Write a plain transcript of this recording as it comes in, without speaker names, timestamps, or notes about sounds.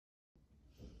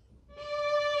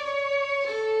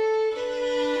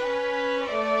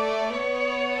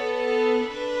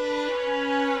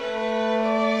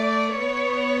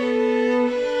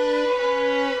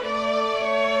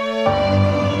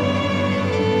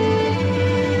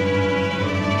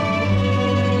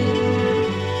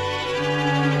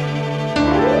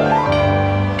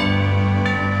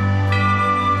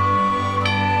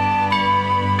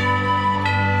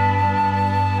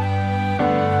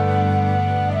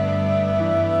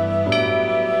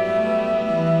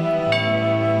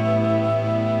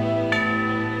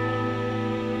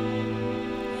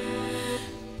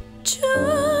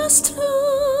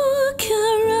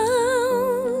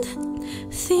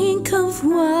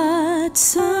that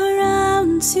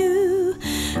surrounds you.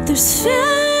 There's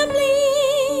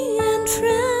family and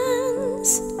friends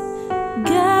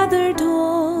gathered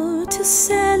all to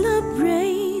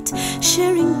celebrate,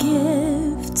 sharing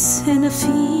gifts and a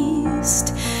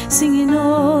feast, singing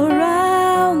all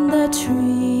around the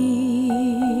tree.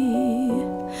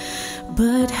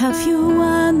 But have you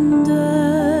wondered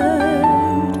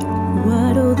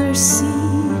what others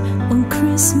see on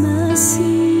Christmas Eve?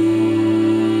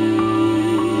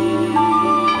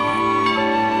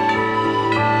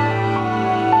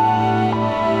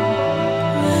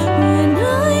 When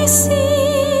I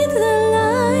see the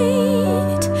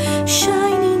light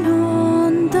shining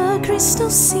on the crystal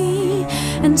sea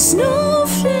and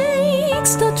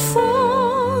snowflakes that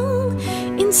fall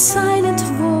in silent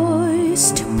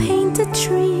voice to paint the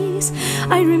trees,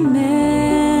 I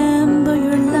remember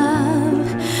your love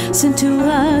sent to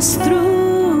us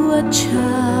through a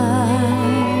child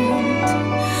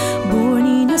born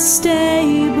in a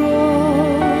stable,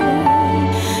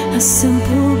 a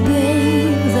simple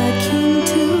babe that came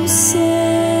to save.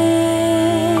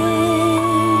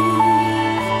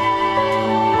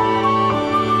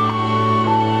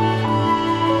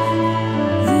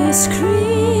 This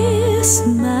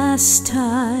Christmas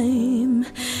time,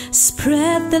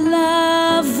 spread the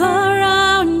love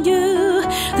around you.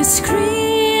 This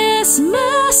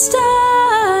Christmas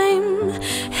time,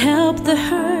 help the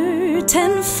hurt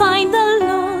and find the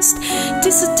lost.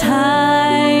 'Tis a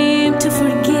time to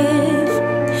forgive,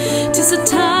 'tis a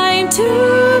time to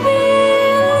believe.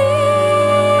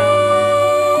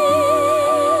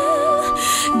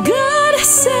 God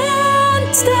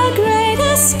sent the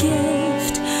greatest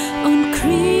gift on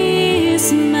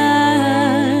Christmas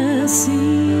Eve.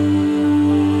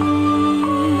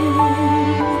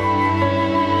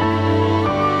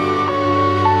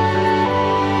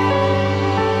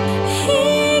 He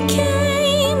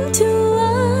came to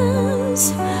us,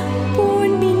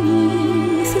 born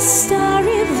beneath a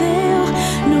starry veil,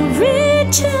 no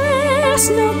riches,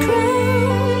 no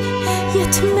crown,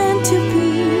 yet meant to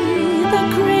be the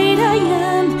great I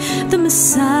am, the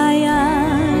Messiah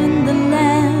and the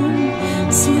Lamb,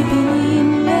 sleeping in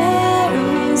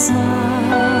Mary's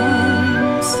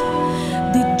arms.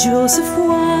 Did Joseph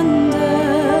wonder,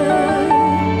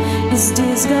 is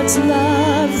this God's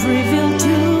love revealed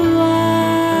to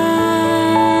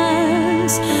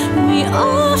us? We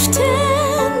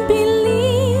often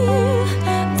believe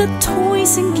that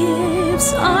toys and gifts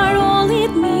are all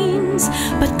it means,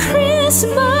 but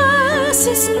Christmas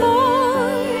is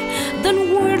more than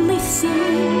worldly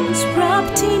things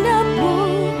wrapped in a bow.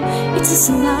 It's a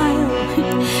smile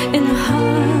and a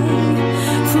heart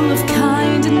full of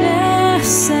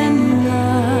kindness and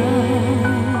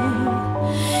love.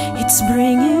 It's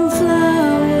bringing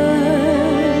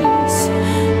flowers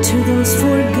to those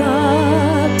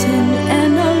forgotten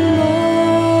and alone.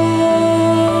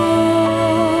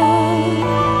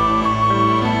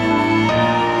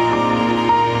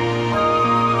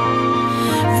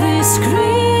 This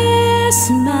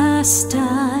Christmas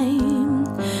time,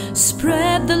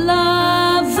 spread the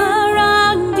love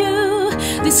around you.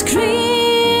 This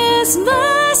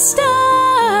Christmas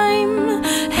time,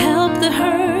 help the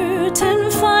hurt and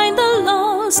find the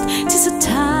lost. 'Tis a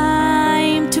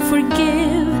time to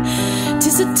forgive,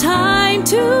 'tis a time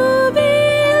to believe.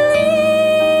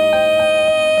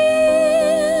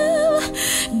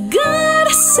 God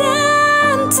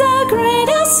sent the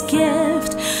greatest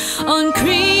gift on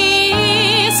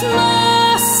Christmas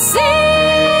Eve.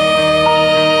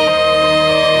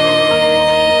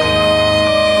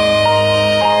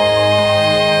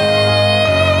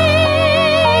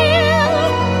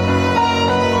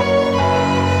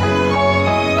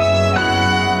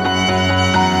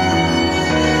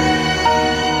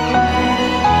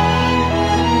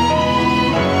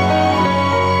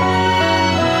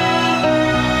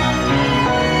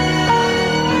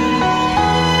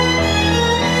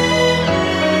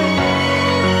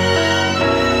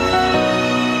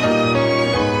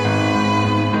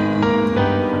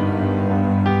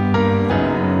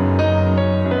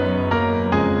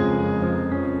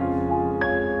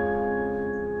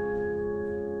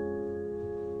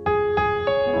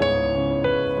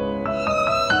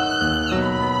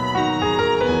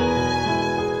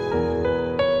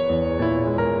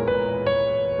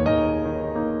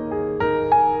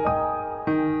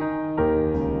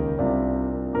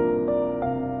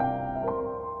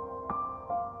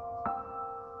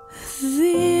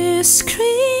 This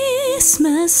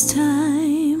Christmas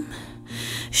time,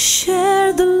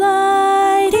 share the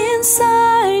light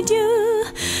inside you,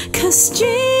 'cause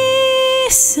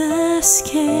Jesus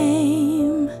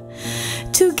came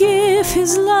to give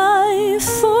his life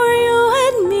for you.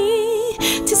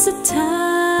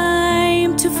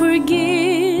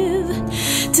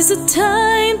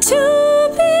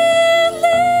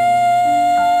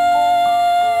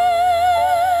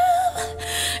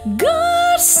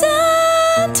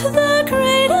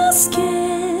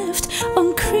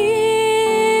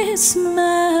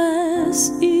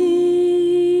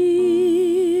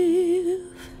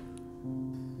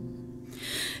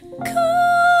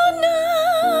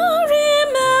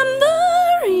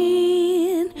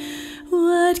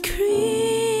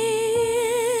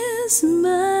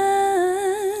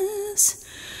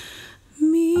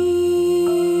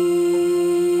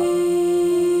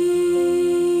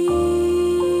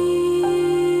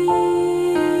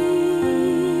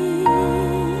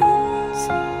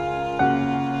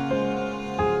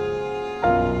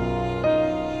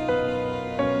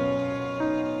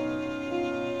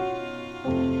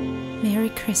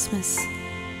 Christmas.